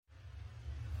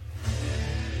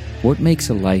What makes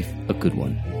a life a good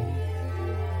one?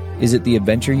 Is it the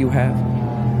adventure you have?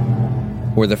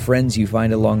 Or the friends you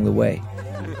find along the way?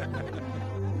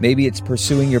 Maybe it's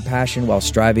pursuing your passion while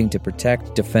striving to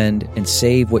protect, defend, and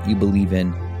save what you believe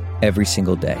in every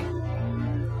single day.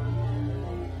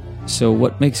 So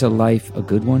what makes a life a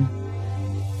good one?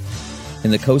 In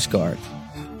the Coast Guard,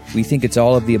 we think it's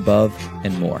all of the above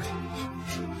and more.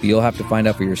 But you'll have to find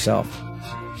out for yourself.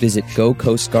 Visit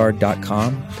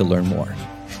gocoastguard.com to learn more.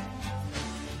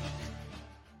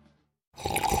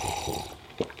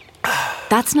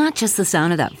 That's not just the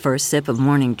sound of that first sip of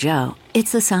Morning Joe.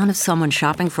 It's the sound of someone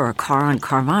shopping for a car on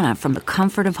Carvana from the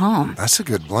comfort of home. That's a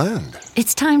good blend.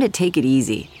 It's time to take it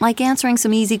easy, like answering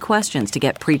some easy questions to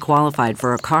get pre-qualified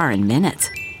for a car in minutes.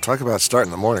 Talk about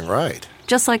starting the morning right.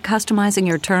 Just like customizing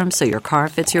your terms so your car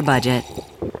fits your budget.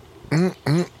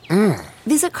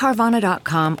 Visit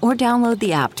Carvana.com or download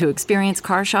the app to experience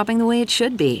car shopping the way it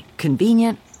should be.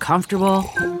 Convenient, comfortable.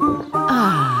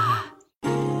 Ah.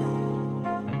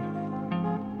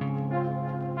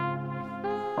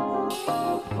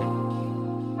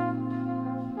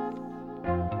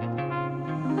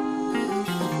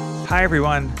 Hi,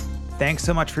 everyone. Thanks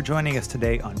so much for joining us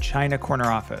today on China Corner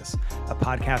Office, a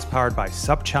podcast powered by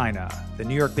SupChina, the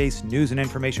New York-based news and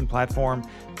information platform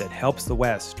that helps the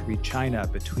West read China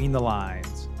between the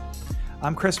lines.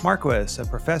 I'm Chris Marquis, a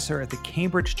professor at the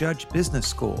Cambridge Judge Business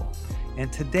School,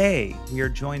 and today we are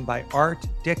joined by Art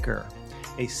Dicker,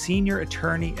 a senior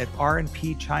attorney at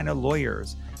R&P China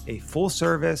Lawyers, a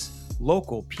full-service,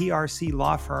 local PRC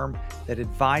law firm that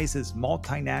advises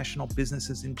multinational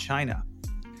businesses in China.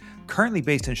 Currently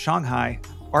based in Shanghai,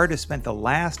 Art has spent the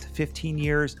last 15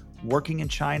 years working in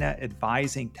China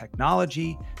advising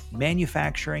technology,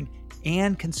 manufacturing,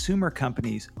 and consumer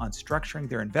companies on structuring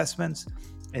their investments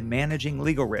and managing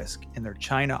legal risk in their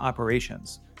China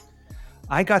operations.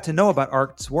 I got to know about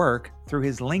Art's work through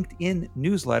his LinkedIn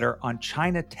newsletter on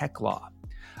China tech law.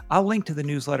 I'll link to the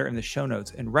newsletter in the show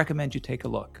notes and recommend you take a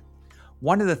look.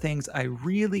 One of the things I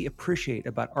really appreciate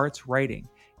about Art's writing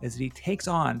is that he takes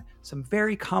on some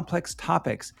very complex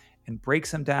topics and breaks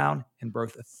them down in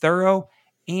both a thorough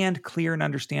and clear and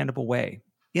understandable way.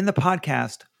 In the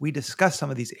podcast, we discuss some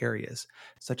of these areas,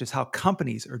 such as how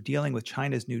companies are dealing with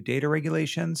China's new data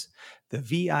regulations, the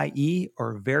VIE,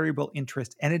 or variable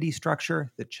interest entity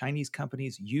structure that Chinese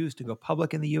companies use to go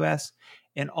public in the US,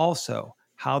 and also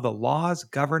how the laws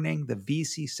governing the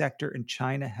VC sector in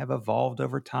China have evolved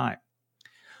over time.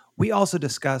 We also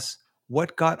discuss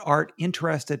what got Art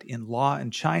interested in law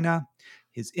in China,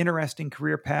 his interesting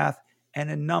career path, and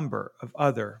a number of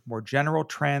other more general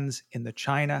trends in the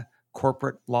China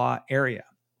corporate law area.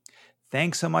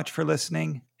 Thanks so much for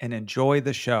listening and enjoy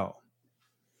the show.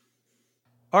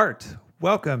 Art,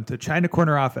 welcome to China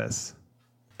Corner Office.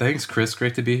 Thanks, Chris.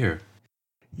 Great to be here.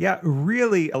 Yeah,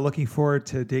 really looking forward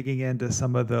to digging into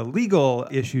some of the legal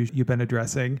issues you've been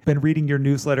addressing. Been reading your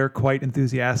newsletter quite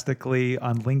enthusiastically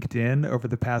on LinkedIn over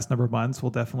the past number of months. We'll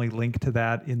definitely link to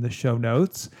that in the show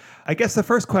notes. I guess the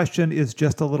first question is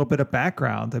just a little bit of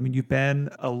background. I mean, you've been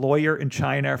a lawyer in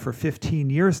China for 15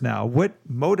 years now. What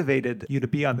motivated you to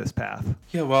be on this path?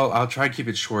 Yeah, well, I'll try to keep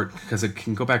it short because it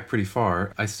can go back pretty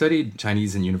far. I studied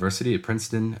Chinese in university at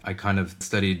Princeton. I kind of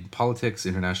studied politics,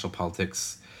 international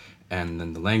politics, and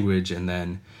then the language, and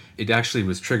then it actually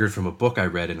was triggered from a book I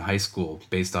read in high school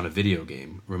based on a video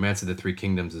game. Romance of the Three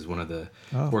Kingdoms is one of the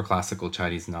core classical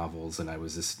Chinese novels, and I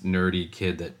was this nerdy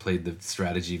kid that played the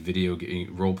strategy video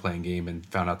game, role-playing game, and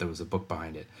found out there was a book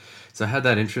behind it. So I had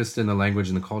that interest in the language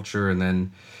and the culture, and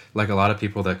then, like a lot of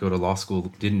people that go to law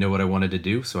school, didn't know what I wanted to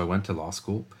do, so I went to law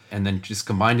school, and then just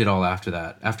combined it all after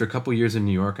that. After a couple years in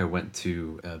New York, I went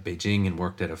to Beijing and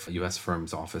worked at a U.S.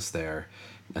 firm's office there,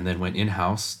 and then went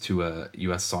in-house to a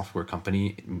U.S. software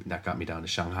company that got me down to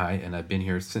Shanghai, and I've been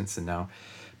here since, and now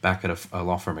back at a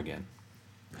law firm again.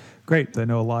 Great. I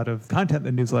know a lot of content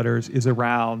in the newsletters is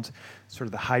around sort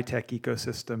of the high-tech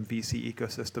ecosystem, VC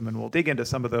ecosystem, and we'll dig into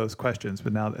some of those questions,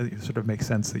 but now it sort of makes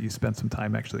sense that you spent some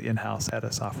time actually in-house at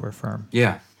a software firm.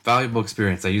 Yeah, valuable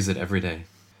experience. I use it every day.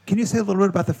 Can you say a little bit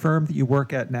about the firm that you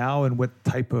work at now and what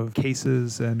type of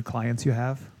cases and clients you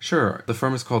have? Sure. The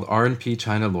firm is called R&P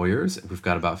China Lawyers. We've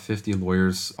got about 50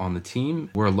 lawyers on the team.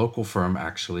 We're a local firm,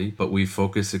 actually, but we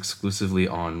focus exclusively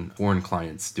on foreign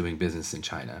clients doing business in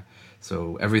China.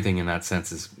 So everything in that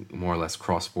sense is more or less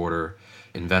cross-border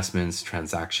investments,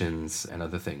 transactions, and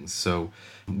other things. So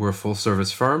we're a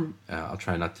full-service firm. I'll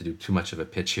try not to do too much of a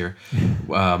pitch here.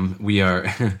 We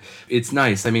are, it's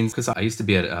nice. I mean, because I used to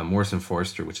be at Morrison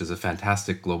Foerster, which is a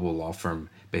fantastic global law firm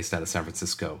based out of San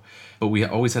Francisco. But we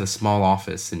always had a small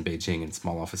office in Beijing and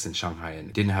small office in Shanghai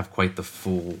and didn't have quite the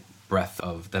full breadth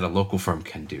of that a local firm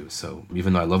can do. So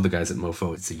even though I love the guys at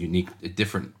Mofo, it's a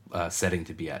different setting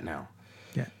to be at now.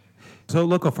 Yeah. So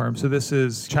local firm. So this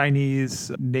is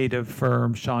Chinese native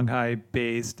firm, Shanghai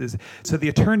based. So the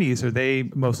attorneys, are they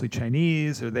mostly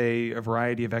Chinese? Are they a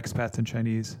variety of expats and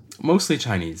Chinese? Mostly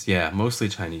Chinese, yeah, mostly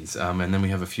Chinese. And then we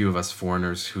have a few of us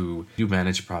foreigners who do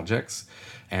manage projects.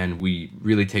 And we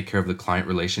really take care of the client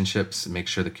relationships, make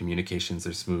sure the communications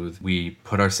are smooth. We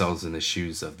put ourselves in the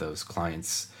shoes of those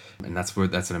clients. And that's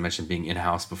what I mentioned, being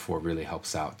in-house before really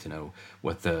helps out to know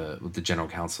what the general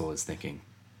counsel is thinking.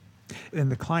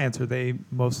 And the clients, are they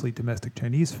mostly domestic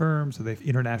Chinese firms? Are they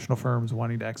international firms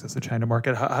wanting to access the China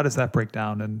market? How does that break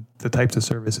down, and the types of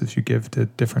services you give to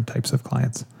different types of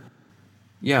clients?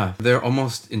 Yeah, they're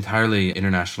almost entirely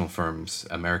international firms,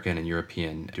 American and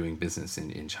European, doing business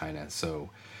in China. So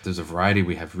there's a variety.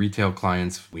 We have retail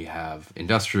clients, we have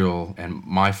industrial, and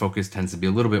my focus tends to be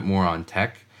a little bit more on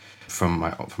tech from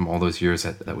all those years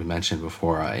that we mentioned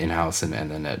before, in-house and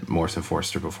then at Morrison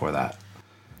Foerster before that.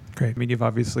 Great. I mean, you've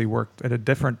obviously worked at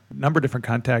a number of different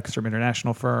contexts, from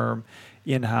international firm,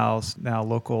 in-house, now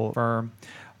local firm.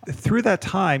 Through that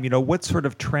time, what sort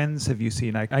of trends have you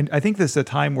seen? I think this is a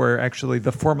time where actually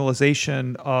the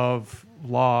formalization of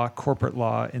law, corporate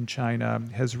law in China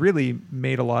has really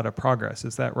made a lot of progress.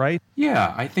 Is that right?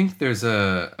 Yeah, I think there's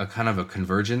a kind of a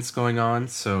convergence going on.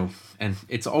 So, and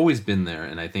it's always been there,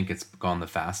 and I think it's gone the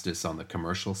fastest on the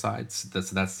commercial side. So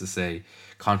that's to say,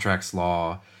 contracts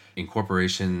law,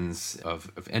 incorporations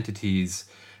of entities,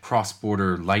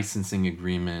 cross-border licensing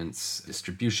agreements,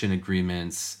 distribution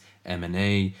agreements,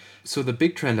 M&A. So the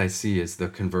big trend I see is the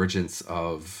convergence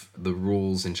of the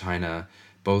rules in China,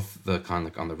 both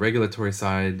on the regulatory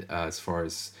side, as far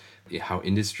as how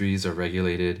industries are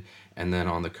regulated, and then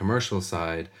on the commercial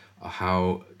side,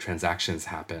 how transactions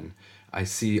happen. I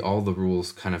see all the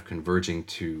rules kind of converging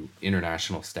to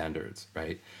international standards,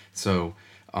 right? So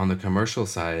on the commercial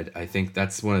side, I think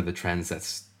that's one of the trends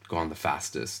that's gone the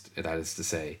fastest. That is to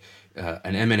say,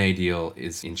 an M&A deal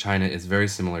in China is very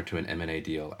similar to an M&A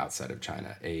deal outside of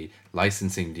China. A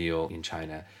licensing deal in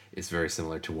China is very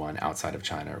similar to one outside of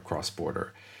China or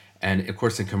cross-border. And of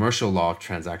course, in commercial law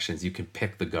transactions, you can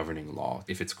pick the governing law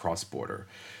if it's cross-border.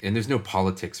 And there's no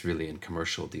politics really in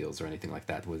commercial deals or anything like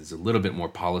that, where there's a little bit more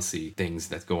policy things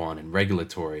that go on in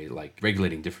regulatory, like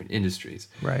regulating different industries.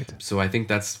 Right. So I think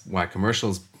that's why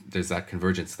commercials, there's that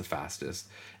convergence the fastest.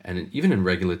 And even in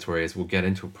regulatory, as we'll get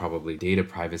into probably, data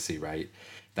privacy, right?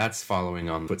 That's following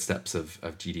on footsteps of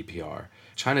GDPR.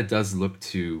 China does look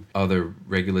to other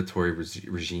regulatory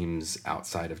regimes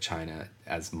outside of China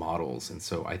as models. And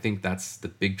so I think that's the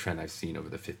big trend I've seen over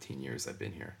the 15 years I've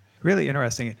been here. Really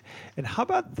interesting. And how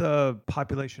about the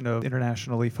population of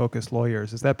internationally focused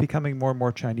lawyers? Is that becoming more and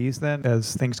more Chinese then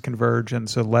as things converge, and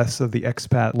so less of the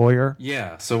expat lawyer?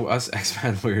 Yeah, so us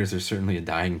expat lawyers are certainly a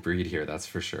dying breed here, that's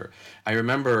for sure. I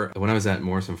remember when I was at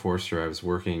Morrison Foerster, I was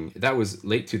working, that was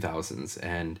late 2000s,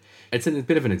 and it's a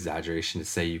bit of an exaggeration to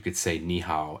say you could say ni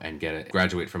hao and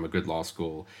graduate from a good law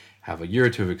school, have a year or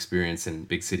two of experience in a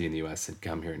big city in the US and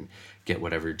come here and get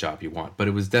whatever job you want. But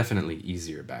it was definitely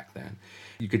easier back then.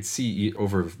 You could see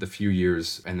over the few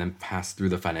years and then pass through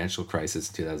the financial crisis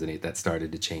in 2008, that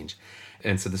started to change.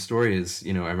 And so the story is, I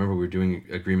remember we were doing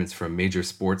agreements for a major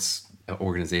sports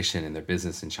organization in their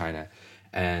business in China.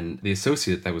 And the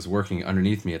associate that was working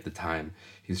underneath me at the time,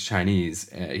 he's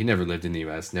Chinese. He never lived in the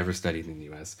US, never studied in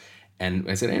the US. And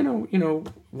I said,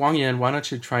 Wang Yan, why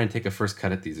don't you try and take a first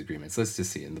cut at these agreements? Let's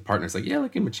just see. And the partner's like, yeah,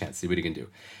 give him a chance, see what he can do.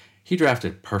 He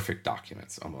drafted perfect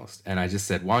documents almost. And I just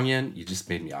said, Wang Yan, you just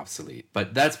made me obsolete.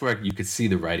 But that's where you could see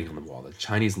the writing on the wall. The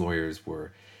Chinese lawyers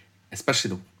were,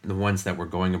 especially the ones that were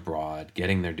going abroad,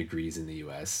 getting their degrees in the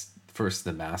US, first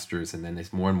the masters, and then they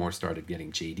more and more started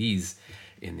getting JDs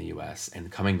in the US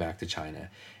and coming back to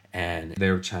China. And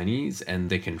they're Chinese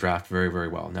and they can draft very, very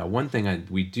well. Now, one thing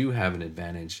we do have an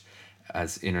advantage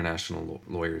as international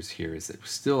lawyers here is that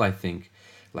still, I think,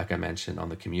 like I mentioned, on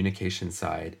the communication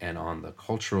side and on the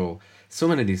cultural, so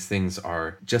many of these things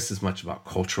are just as much about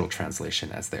cultural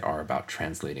translation as they are about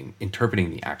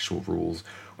interpreting the actual rules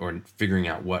or figuring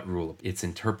out what rule. It's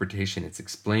interpretation, it's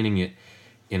explaining it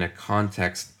in a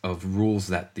context of rules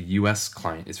that the US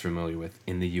client is familiar with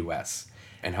in the US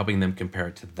and helping them compare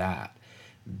it to that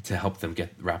to help them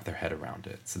wrap their head around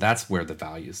it. So that's where the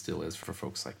value still is for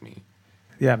folks like me.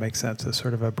 Yeah, it makes sense. It's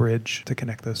sort of a bridge to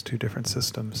connect those two different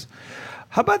systems.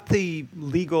 How about the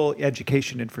legal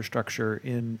education infrastructure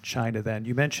in China then?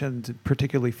 You mentioned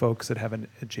particularly folks that have a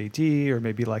JD or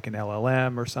maybe like an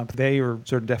LLM or something. They are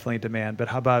sort of definitely in demand. But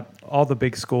how about all the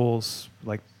big schools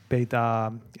like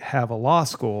Beida have a law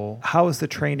school. How is the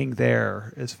training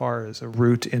there as far as a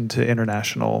route into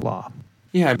international law?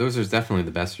 Yeah, those are definitely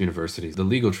the best universities. The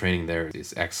legal training there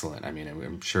is excellent. I mean,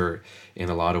 I'm sure in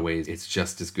a lot of ways it's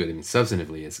just as good,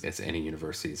 substantively as any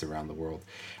universities around the world.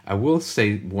 I will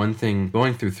say one thing,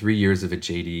 going through 3 years of a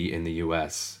JD in the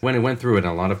US, when I went through it,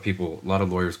 and a lot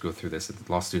of lawyers go through this,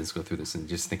 law students go through this and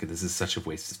just think that this is such a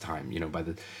waste of time.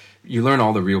 You learn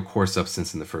all the real core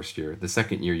substance in the first year. The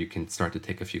second year, you can start to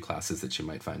take a few classes that you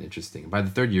might find interesting. By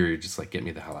the third year, you're just like, get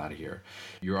me the hell out of here.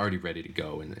 You're already ready to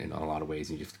go in a lot of ways,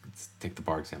 and you have to take the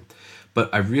bar exam.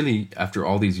 But I really, after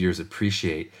all these years,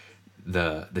 appreciate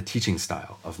the teaching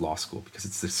style of law school, because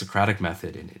it's the Socratic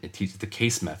method and it teaches the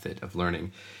case method of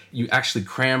learning. You actually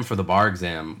cram for the bar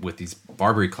exam with these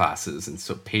Barbary classes and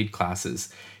so paid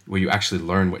classes where you actually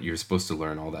learn what you're supposed to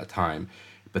learn all that time.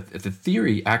 But the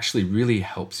theory actually really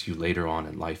helps you later on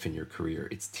in life in your career.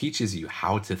 It teaches you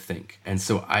how to think. And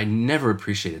so I never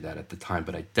appreciated that at the time,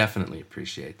 but I definitely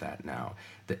appreciate that now.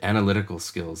 The analytical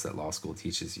skills that law school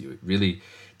teaches you, it really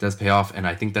does pay off. And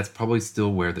I think that's probably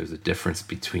still where there's a difference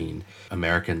between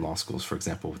American law schools, for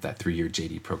example, with that 3-year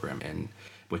JD program and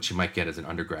what you might get as an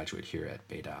undergraduate here at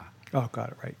Beida. Oh, got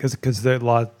it, right. Because the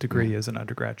law degree is an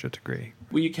undergraduate degree.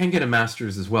 Well, you can get a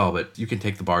master's as well, but you can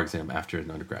take the bar exam after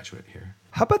an undergraduate here.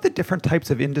 How about the different types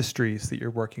of industries that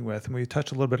you're working with? And we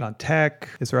touched a little bit on tech.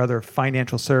 Is there other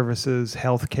financial services,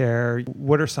 healthcare?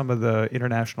 What are some of the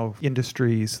international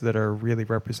industries that are really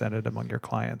represented among your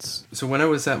clients? So when I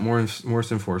was at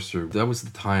Morrison Foerster, that was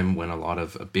the time when a lot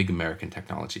of big American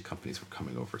technology companies were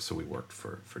coming over. So we worked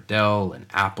for Dell and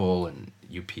Apple and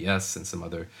UPS and some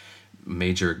other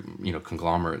major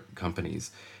conglomerate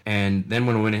companies. And then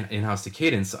when I went in-house to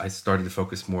Cadence, I started to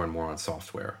focus more and more on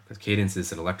software, because Cadence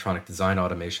is an electronic design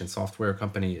automation software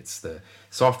company. It's the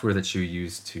software that you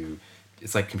use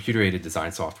it's like computer-aided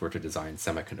design software to design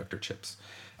semiconductor chips.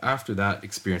 After that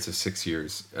experience of 6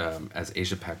 years as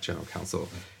Asia-Pac General Counsel,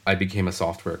 I became a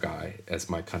software guy as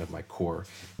my core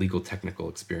legal technical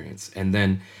experience. And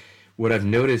then what I've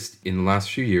noticed in the last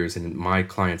few years, and my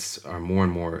clients are more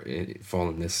and more fall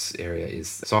in this area, is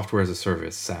software as a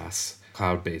service, SaaS,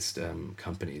 cloud-based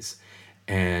companies.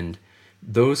 And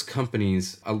those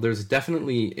companies, there's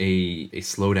definitely a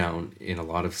slowdown in a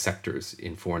lot of sectors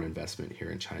in foreign investment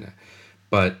here in China.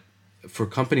 But for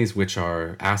companies which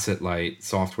are asset-light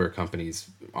software companies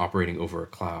operating over a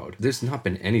cloud, there's not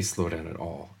been any slowdown at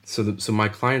all. So my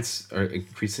clients are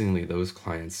increasingly those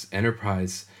clients,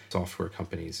 enterprise software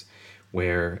companies,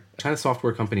 where China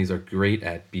software companies are great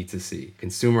at B2C,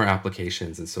 consumer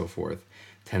applications and so forth,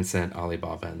 Tencent,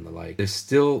 Alibaba, and the like. There's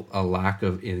still a lack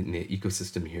of in the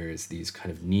ecosystem here is these kind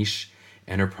of niche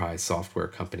enterprise software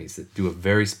companies that do a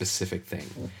very specific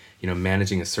thing,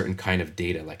 managing a certain kind of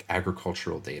data like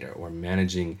agricultural data, or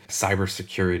managing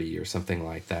cybersecurity or something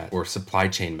like that, or supply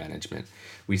chain management.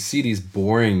 We see these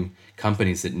boring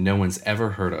companies that no one's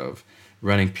ever heard of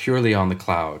running purely on the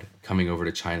cloud, coming over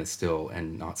to China still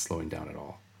and not slowing down at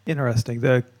all. Interesting.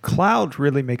 The cloud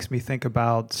really makes me think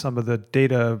about some of the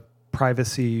data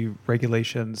privacy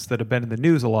regulations that have been in the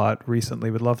news a lot recently.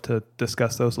 Would love to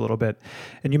discuss those a little bit.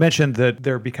 And you mentioned that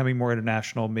they're becoming more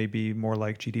international, maybe more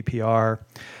like GDPR.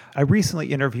 I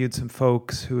recently interviewed some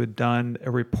folks who had done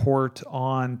a report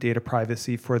on data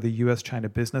privacy for the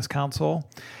U.S.-China Business Council.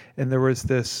 And there was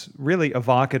this really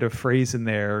evocative phrase in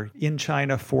there, in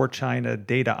China, for China,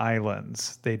 data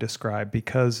islands, they describe,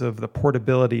 because of the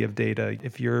portability of data.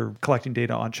 If you're collecting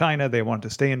data on China, they want to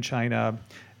stay in China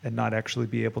and not actually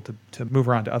be able to move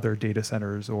around to other data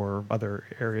centers or other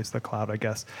areas of the cloud, I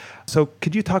guess. So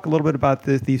could you talk a little bit about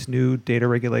these new data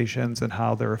regulations and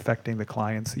how they're affecting the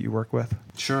clients that you work with?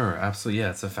 Sure, absolutely. Yeah,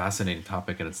 it's a fascinating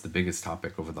topic, and it's the biggest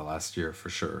topic over the last year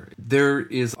for sure. There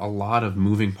is a lot of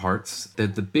moving parts. The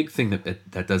big thing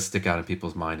that does stick out in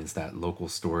people's mind is that local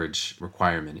storage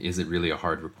requirement. Is it really a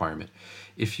hard requirement?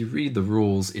 If you read the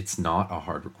rules, it's not a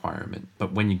hard requirement.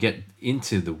 But when you get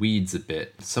into the weeds a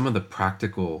bit, some of the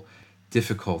practical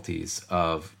difficulties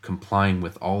of complying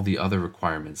with all the other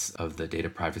requirements of the data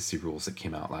privacy rules that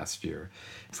came out last year.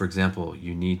 For example,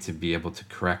 you need to be able to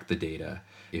correct the data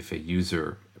if a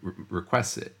user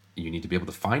requests it. You need to be able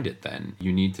to find it then.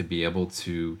 You need to be able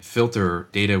to filter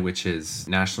data which is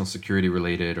national security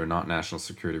related or not national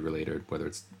security related, whether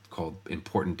it's called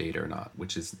important data or not,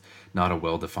 which is not a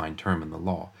well-defined term in the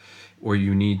law. Or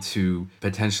you need to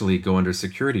potentially go under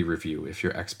security review if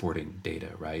you're exporting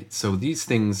data, right? So these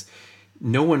things,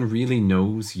 no one really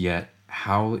knows yet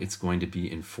how it's going to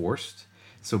be enforced.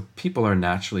 So people are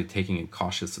naturally taking a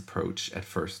cautious approach at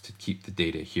first to keep the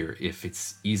data here if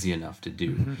it's easy enough to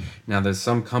do. Now, there's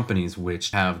some companies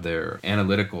which have their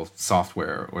analytical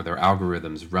software or their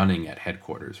algorithms running at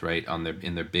headquarters, right,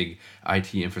 in their big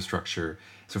IT infrastructure.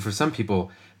 So for some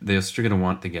people, they're still going to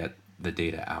want to get the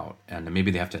data out, and maybe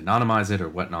they have to anonymize it or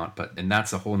whatnot. And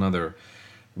that's a whole nother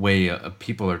way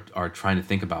people are trying to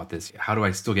think about this. How do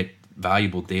I still get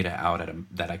valuable data out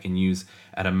that I can use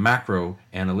at a macro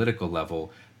analytical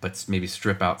level, but maybe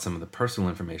strip out some of the personal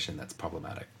information that's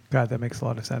problematic? God, that makes a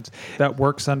lot of sense. That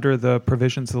works under the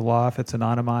provisions of the law. If it's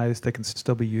anonymized, they can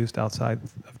still be used outside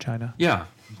of China? Yeah.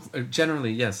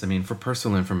 Generally, yes. I mean, for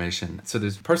personal information. So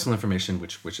there's personal information,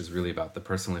 which is really about the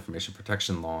Personal Information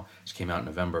Protection Law, which came out in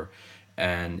November.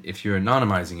 And if you're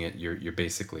anonymizing it, you're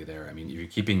basically there. I mean, if you're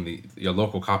keeping your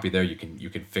local copy there, you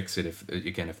can fix it if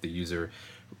the user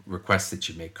requests that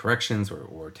you make corrections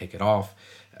or take it off.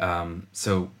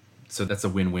 So that's a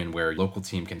win-win where your local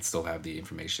team can still have the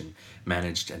information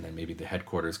managed, and then maybe the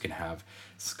headquarters can have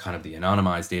kind of the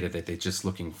anonymized data that they're just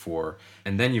looking for.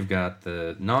 And then you've got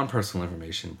the non-personal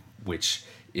information, which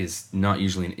is not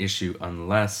usually an issue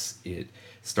unless it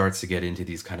starts to get into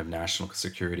these kind of national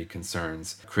security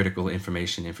concerns, critical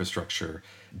information infrastructure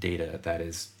data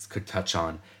could touch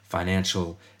on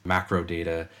financial, macro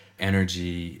data,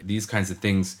 energy, these kinds of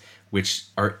things, which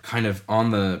are kind of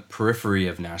on the periphery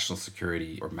of national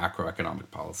security or macroeconomic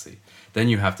policy. Then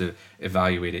you have to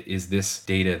evaluate it. Is this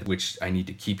data which I need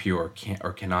to keep here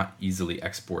or cannot easily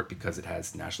export because it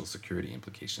has national security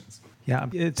implications? Yeah,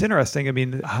 it's interesting. I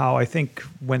mean, how I think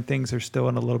when things are still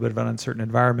in a little bit of an uncertain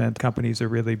environment, companies are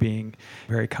really being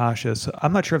very cautious.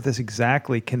 I'm not sure if this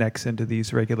exactly connects into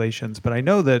these regulations, but I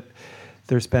know that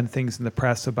there's been things in the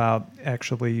press about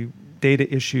actually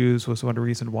data issues was one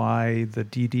reason why the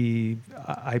DiDi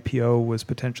IPO was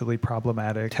potentially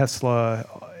problematic. Tesla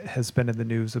has been in the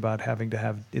news about having to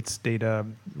have its data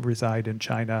reside in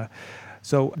China.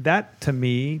 So that, to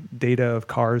me, data of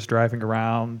cars driving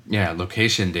around. Yeah,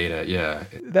 location data, yeah.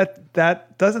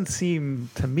 That doesn't seem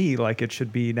to me like it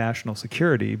should be national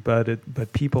security, but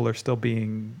people are still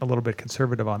being a little bit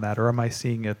conservative on that, or am I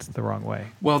seeing it the wrong way?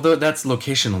 Well, that's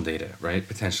locational data, right?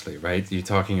 Potentially, right? You're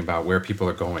talking about where people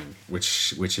are going,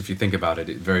 which if you think about it,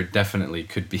 it very definitely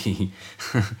could be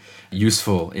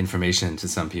useful information to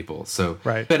some people. So,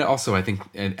 right. But also, I think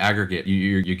in aggregate,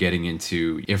 you're getting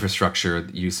into infrastructure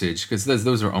usage, because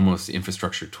those are almost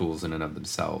infrastructure tools in and of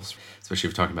themselves, especially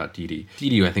if we're talking about DiDi.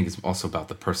 DiDi, I think, is also about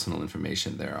the personal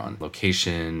information there on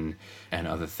location and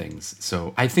other things.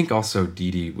 So I think also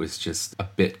DiDi was just a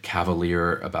bit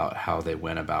cavalier about how they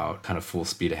went about kind of full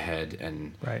speed ahead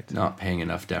and not paying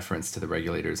enough deference to the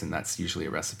regulators, and that's usually a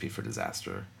recipe for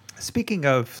disaster. Speaking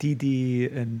of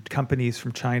DiDi and companies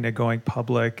from China going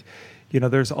public,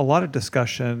 there's a lot of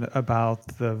discussion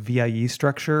about the VIE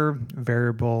structure,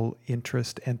 variable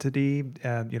interest entity,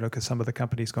 and because some of the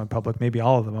companies going public, maybe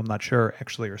all of them, I'm not sure,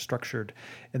 actually are structured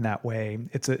in that way.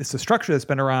 It's a structure that's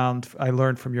been around, I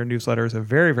learned from your newsletters, a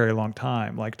very, very long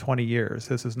time, like 20 years.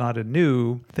 This is not a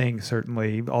new thing,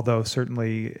 certainly, although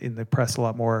certainly in the press a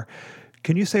lot more.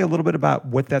 Can you say a little bit about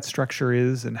what that structure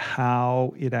is and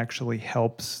how it actually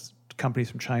helps companies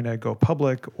from China go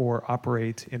public or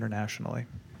operate internationally?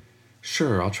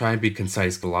 Sure, I'll try and be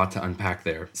concise, a lot to unpack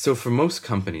there. So for most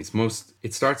companies,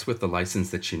 it starts with the license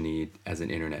that you need as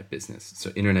an internet business. So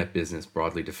internet business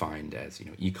broadly defined as,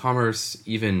 e-commerce,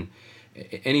 even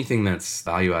anything that's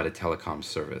value-added telecom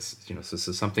service. So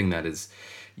something that is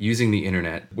using the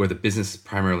internet where the business is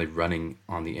primarily running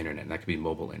on the internet. And that could be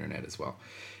mobile internet as well.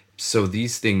 So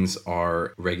these things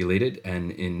are regulated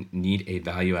and need a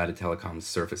value-added telecom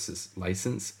services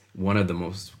license. One of the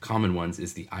most common ones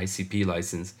is the ICP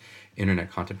license,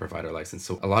 Internet Content Provider license.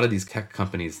 So a lot of these tech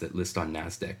companies that list on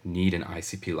NASDAQ need an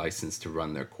ICP license to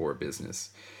run their core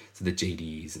business. So the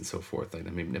JDs and so forth.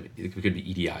 It could be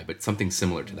EDI, but something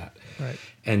similar to that. Right.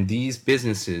 And these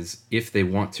businesses, if they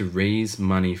want to raise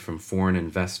money from foreign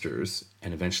investors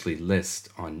and eventually list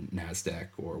on NASDAQ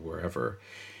or wherever,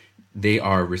 they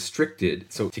are restricted.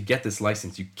 So to get this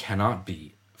license, you cannot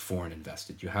be foreign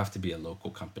invested. You have to be a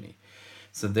local company.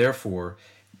 So therefore,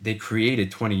 they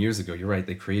created 20 years ago, you're right,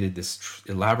 they created this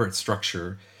elaborate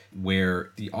structure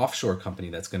where the offshore company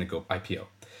that's going to go IPO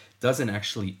doesn't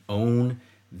actually own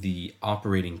the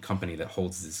operating company that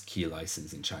holds this key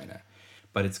license in China.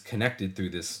 But it's connected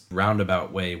through this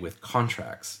roundabout way with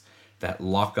contracts that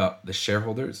lock up the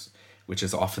shareholders, which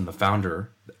is often the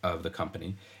founder of the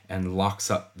company, and locks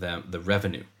up the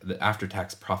revenue, the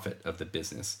after-tax profit of the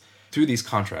business. Through these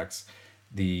contracts,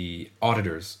 the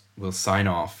auditors will sign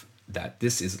off that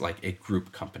this is like a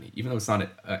group company. Even though it's not an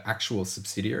actual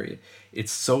subsidiary,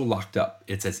 it's so locked up,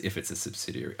 it's as if it's a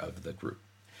subsidiary of the group.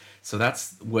 So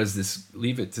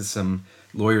leave it to some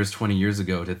lawyers 20 years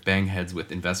ago to bang heads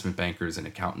with investment bankers and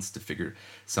accountants to figure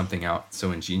something out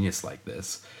so ingenious like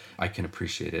this. I can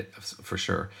appreciate it for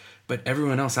sure. But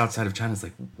everyone else outside of China is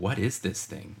like, what is this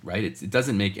thing, right? It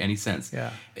doesn't make any sense.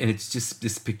 Yeah. And it's just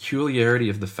this peculiarity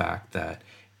of the fact that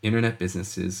internet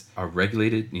businesses are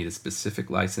regulated, need a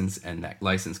specific license, and that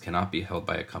license cannot be held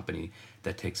by a company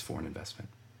that takes foreign investment.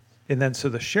 And then so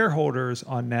the shareholders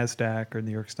on NASDAQ or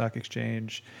New York Stock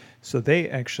Exchange, so they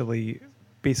actually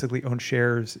basically own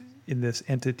shares in this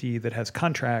entity that has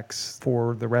contracts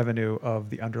for the revenue of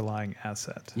the underlying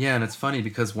asset. Yeah, and it's funny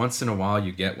because once in a while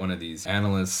you get one of these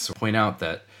analysts point out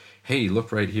that, hey,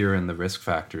 look right here in the risk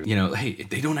factor. Hey,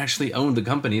 they don't actually own the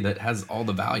company that has all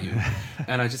the value.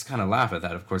 And I just kind of laugh at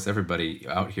that. Of course, everybody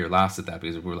out here laughs at that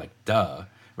because we're like, duh.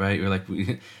 Right? We're like,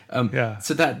 yeah.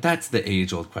 So that's the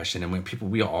age-old question, and when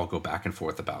we all go back and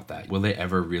forth about that. Will they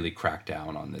ever really crack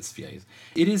down on this VA?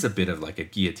 It is a bit of like a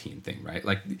guillotine thing, right?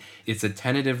 Like it's a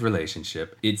tentative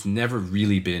relationship. It's never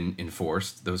really been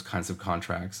enforced, those kinds of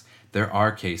contracts. There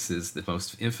are cases. The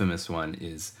most infamous one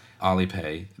is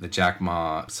Alipay, the Jack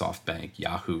Ma, SoftBank,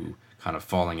 Yahoo kind of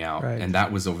falling out. Right. And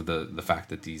that was over the fact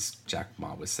that Jack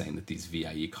Ma was saying that these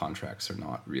VIE contracts are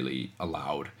not really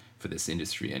allowed for this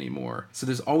industry anymore. So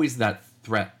there's always that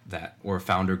threat or a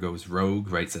founder goes rogue,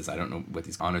 right? Says, I don't know what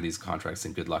honor these contracts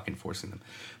and good luck enforcing them.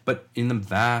 But in the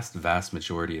vast, vast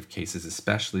majority of cases,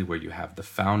 especially where you have the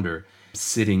founder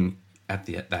sitting at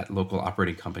that local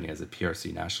operating company as a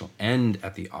PRC national and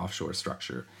at the offshore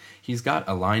structure, he's got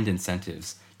aligned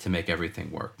incentives to make everything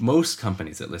work. Most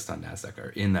companies that list on NASDAQ are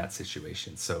in that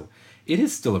situation. So it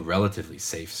is still a relatively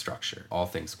safe structure, all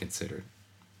things considered.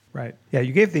 Right. Yeah,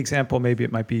 you gave the example, maybe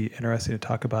it might be interesting to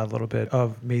talk about a little bit,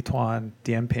 of Meituan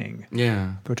Dianping.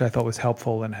 Yeah. Which I thought was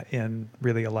helpful in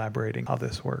really elaborating how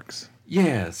this works.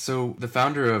 Yeah, so the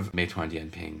founder of Meituan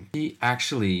Dianping, he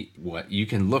actually, you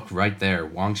can look right there,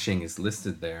 Wang Xing is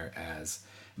listed there as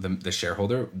the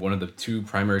shareholder, one of the two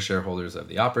primary shareholders of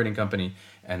the operating company,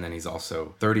 and then he's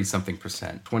also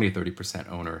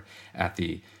 30% owner at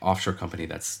the offshore company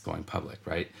that's going public,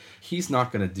 right? He's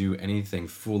not going to do anything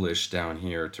foolish down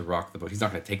here to rock the boat. He's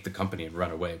not going to take the company and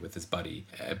run away with his buddy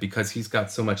because he's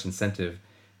got so much incentive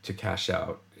to cash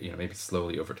out, maybe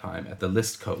slowly over time at the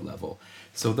list co level.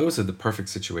 So those are the perfect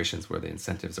situations where the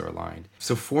incentives are aligned.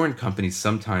 So foreign companies,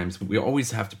 sometimes we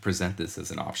always have to present this as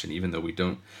an option, even though we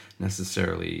don't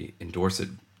necessarily endorse it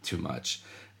too much.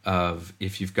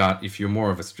 If you're more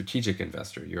of a strategic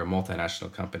investor, you're a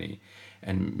multinational company,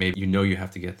 and maybe you have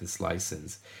to get this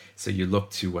license. So you look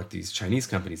to what these Chinese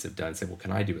companies have done and say, well,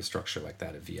 can I do a structure like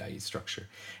that, a VIE structure?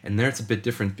 And there it's a bit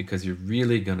different because you're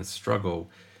really going to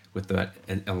struggle with that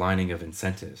aligning of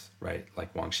incentives, right?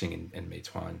 Like Wang Xing and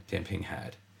Meituan Dianping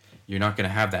had. You're not going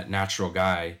to have that natural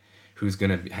guy who's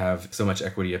going to have so much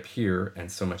equity up here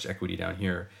and so much equity down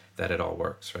here that it all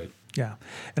works, right? Yeah.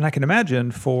 And I can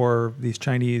imagine for these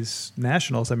Chinese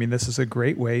nationals, this is a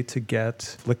great way to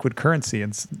get liquid currency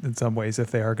in some ways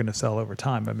if they are going to sell over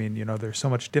time. There's so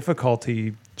much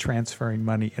difficulty transferring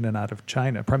money in and out of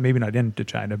China, maybe not into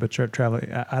China, but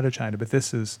traveling out of China. But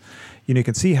this is, you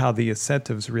can see how the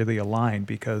incentives really align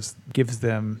because it gives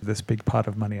them this big pot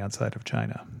of money outside of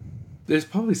China. There's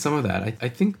probably some of that. I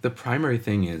think the primary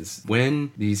thing is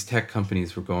when these tech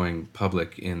companies were going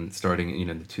public starting in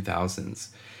the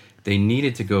 2000s, they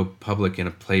needed to go public in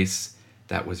a place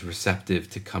that was receptive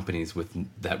to companies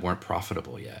that weren't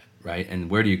profitable yet, right? And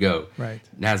where do you go? Right.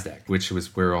 NASDAQ, which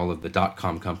was where all of the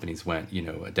dot-com companies went,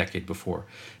 a decade before.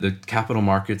 The capital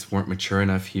markets weren't mature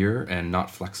enough here and not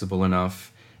flexible enough.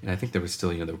 And I think there was still,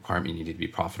 the requirement you needed to be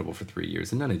profitable for 3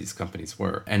 years, and none of these companies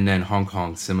were. And then Hong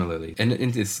Kong, similarly. And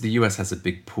the U.S. has a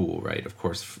big pool, right? Of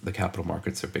course, the capital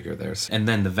markets are bigger there. And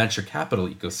then the venture capital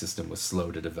ecosystem was slow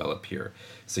to develop here.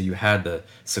 So you had the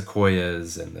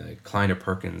Sequoias and the Kleiner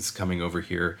Perkins coming over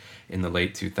here in the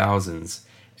late 2000s,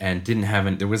 and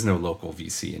there was no local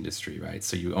VC industry, right?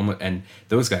 So and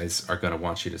those guys are going to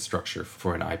want you to structure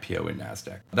for an IPO in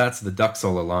NASDAQ. That's the ducks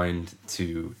all aligned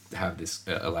to have this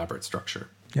elaborate structure.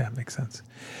 Yeah, makes sense.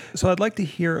 So I'd like to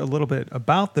hear a little bit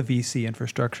about the VC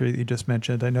infrastructure that you just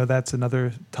mentioned. I know that's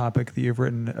another topic that you've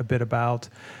written a bit about.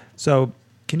 So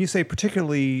can you say,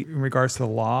 particularly in regards to the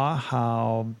law,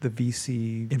 how the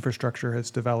VC infrastructure has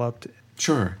developed?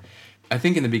 Sure. I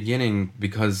think in the beginning,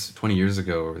 because 20 years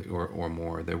ago or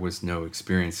more, there was no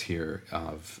experience here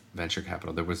of venture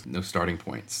capital. There was no starting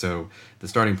point. So the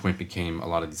starting point became a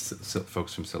lot of these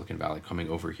folks from Silicon Valley coming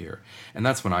over here. And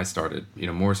that's when I started.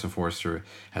 Morrison Forrester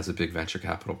has a big venture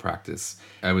capital practice.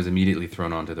 I was immediately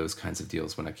thrown onto those kinds of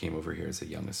deals when I came over here as a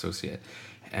young associate.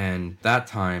 And that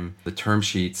time, the term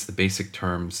sheets, the basic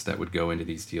terms that would go into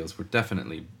these deals were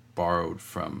definitely borrowed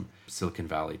from Silicon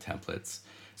Valley templates.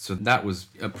 So that was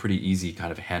a pretty easy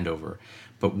kind of handover.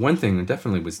 But one thing that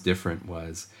definitely was different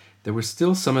was there were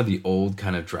still some of the old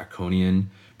kind of draconian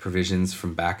provisions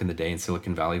from back in the day in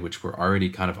Silicon Valley, which were already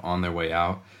kind of on their way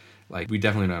out. Like, we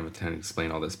definitely don't have time to explain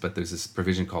all this, but there's this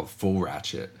provision called full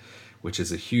ratchet, which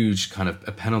is a huge kind of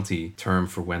a penalty term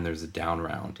for when there's a down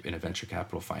round in a venture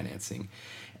capital financing.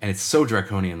 And it's so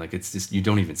draconian, like it's just, you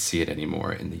don't even see it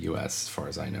anymore in the US, as far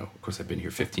as I know. Of course, I've been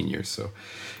here 15 years, so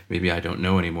maybe I don't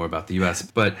know any more about the US,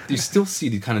 but you still see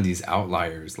the kind of these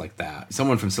outliers like that.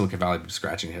 Someone from Silicon Valley would be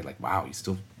scratching their head like, wow, you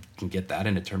still can get that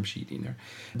in a term sheet in there.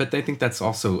 But I think that's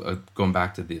also going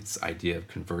back to this idea of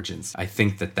convergence. I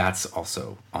think that that's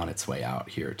also on its way out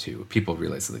here too. People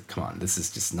realize that, come on, this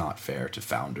is just not fair to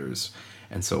founders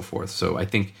and so forth. So I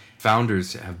think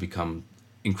founders have become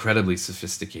incredibly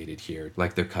sophisticated here,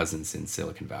 like their cousins in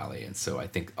Silicon Valley. And so I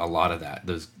think a lot of that,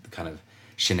 those kind of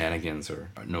shenanigans are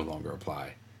no longer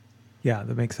apply. Yeah,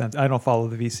 that makes sense. I don't follow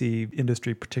the VC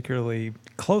industry particularly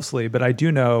closely, but I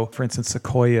do know, for instance,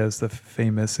 Sequoia is the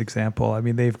famous example. I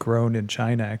mean, they've grown in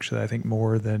China, actually, I think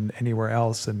more than anywhere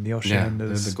else. And Neil Shen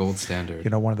is the gold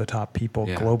standard. One of the top people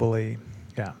globally.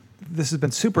 Yeah. This has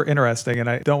been super interesting, and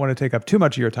I don't want to take up too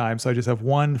much of your time, so I just have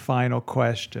one final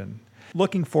question.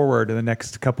 Looking forward in the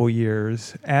next couple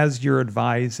years, as you're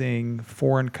advising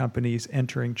foreign companies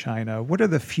entering China, what are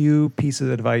the few pieces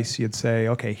of advice you'd say,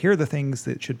 okay, here are the things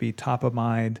that should be top of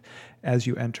mind as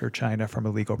you enter China from a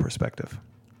legal perspective?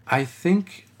 I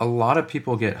think a lot of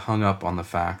people get hung up on the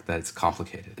fact that it's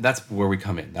complicated. That's where we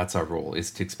come in. That's our role,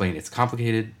 is to explain it's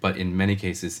complicated, but in many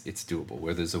cases, it's doable.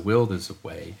 Where there's a will, there's a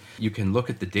way. You can look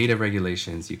at the data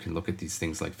regulations. You can look at these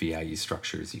things like VIE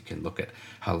structures. You can look at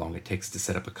how long it takes to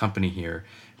set up a company here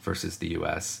versus the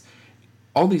US.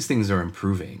 All these things are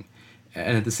improving.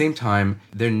 And at the same time,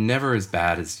 they're never as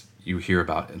bad as you hear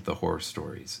about in the horror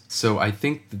stories. So I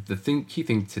think the key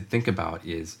thing to think about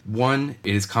is, one,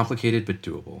 it is complicated but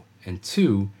doable. And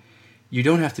two, you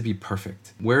don't have to be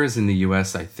perfect. Whereas in the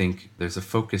US, I think there's a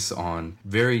focus on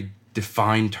very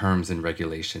defined terms and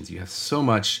regulations. You have so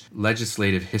much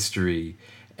legislative history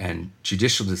and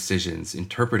judicial decisions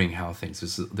interpreting how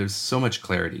things, there's so much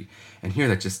clarity. And here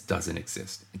that just doesn't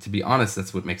exist. And to be honest,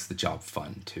 that's what makes the job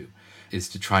fun too, is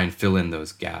to try and fill in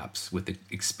those gaps with the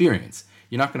experience.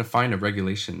 You're not going to find a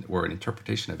regulation or an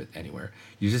interpretation of it anywhere.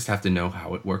 You just have to know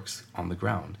how it works on the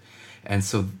ground. And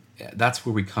so that's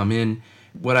where we come in.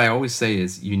 What I always say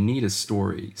is you need a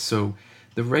story. So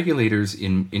the regulators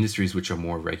in industries which are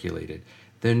more regulated,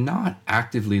 they're not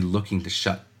actively looking to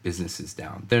shut businesses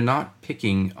down. They're not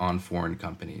picking on foreign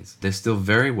companies. They're still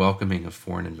very welcoming of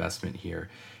foreign investment here,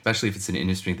 especially if it's an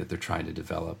industry that they're trying to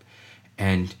develop.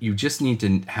 And you just need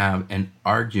to have an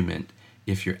argument,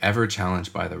 if you're ever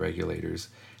challenged by the regulators,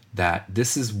 that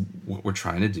this is what we're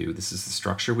trying to do, this is the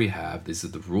structure we have, these are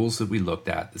the rules that we looked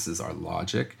at, this is our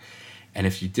logic, and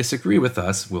if you disagree with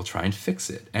us, we'll try and fix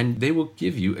it. And they will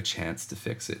give you a chance to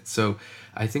fix it. So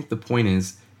I think the point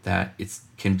is that it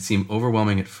can seem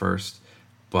overwhelming at first,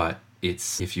 but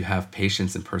if you have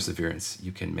patience and perseverance,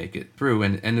 you can make it through.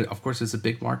 And of course, there's a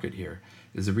big market here.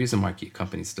 There's a reason why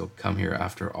companies still come here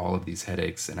after all of these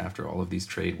headaches and after all of these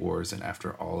trade wars and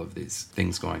after all of these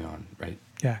things going on, right?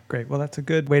 Yeah, great. Well, that's a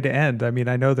good way to end. I mean,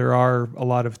 I know there are a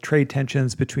lot of trade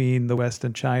tensions between the West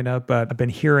and China, but I've been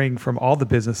hearing from all the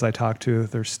business I talk to,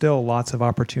 there's still lots of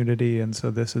opportunity. And so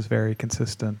this is very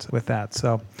consistent with that.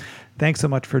 So thanks so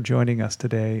much for joining us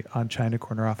today on China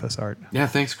Corner Office, Art. Yeah,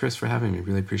 thanks, Chris, for having me.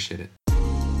 Really appreciate it.